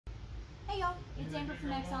Hey y'all, it's Amber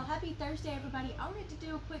from Exile. Happy Thursday everybody. I wanted to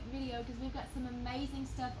do a quick video because we've got some amazing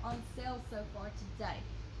stuff on sale so far today.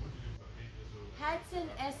 Hudson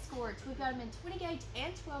Escorts, we've got them in 20 gauge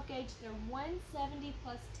and 12 gauge. They're 170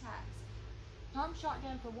 plus tax. Pump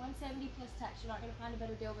shotgun for 170 plus tax. You're not going to find a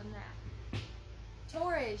better deal than that.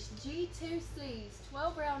 Taurus G2Cs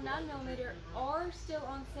 12 round 9mm are still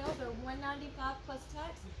on sale. They're $195 plus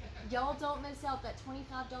tax. Y'all don't miss out. That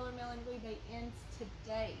 $25 mail-in rebate ends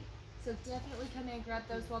today. So definitely come in and grab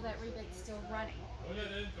those while that rebate's still running. Put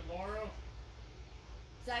it in tomorrow?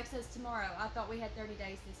 Zach says tomorrow. I thought we had 30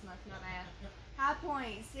 days this month, not bad. High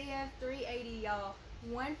Point CF380, y'all.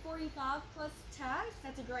 145 plus tax.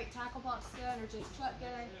 That's a great tackle box gun or just truck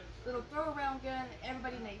gun, little throw around gun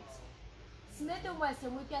everybody needs. Smith &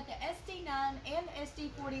 Wesson, we've got the SD9 and the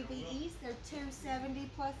SD40 VEs. They're 270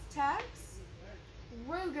 plus tax.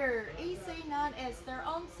 Ruger EC9S, they're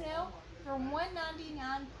on sale for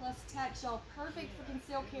 $199 plus tax, y'all. Perfect for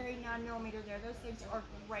concealed carry 9mm there. Those things are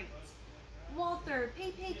great. Walther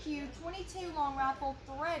PPQ 22 long rifle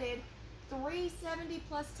threaded, $370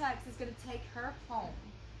 plus tax is going to take her home.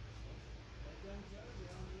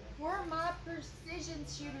 For my precision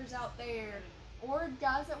shooters out there, or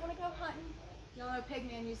guys that want to go hunting, y'all know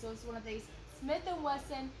Pigman uses one of these. Smith &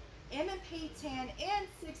 Wesson M&P 10 and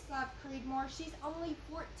 6.5 Creedmoor. She's only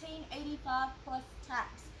 $14.85 plus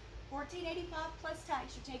tax. $14.85 plus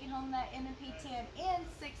tax. You're taking home that M&P 10 and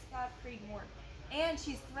 6.5 Creedmoor. And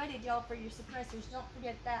she's threaded, y'all, for your suppressors. Don't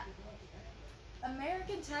forget that.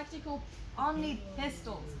 American Tactical Omni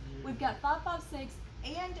pistols. We've got 5.56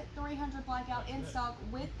 and 300 blackout in stock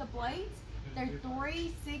with the blades. They're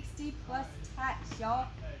 $360 plus tax, y'all.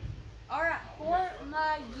 Alright, for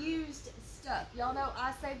my used stuff, y'all know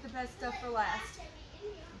I saved the best stuff for last.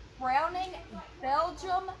 Browning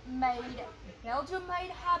Belgium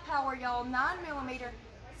made high power, y'all. 9mm,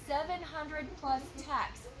 700 plus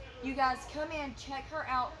tax. You guys come in, check her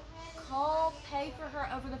out, call, pay for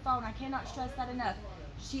her over the phone. I cannot stress that enough.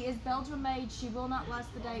 She is Belgium made. She will not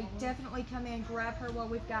last the day. Definitely come in, grab her while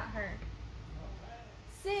we've got her.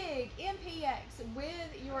 SIG MPX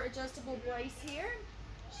with your adjustable brace here.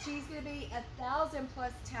 She's going to be 1,000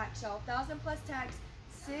 plus tax, y'all. 1,000 plus tax.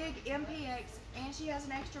 SIG MPX, and she has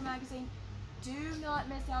an extra magazine. Do not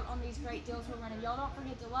miss out on these great deals we're running. Y'all don't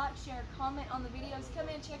forget to like, share, comment on the videos. Come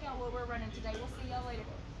in, check out what we're running today. We'll see y'all later.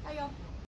 Bye, y'all.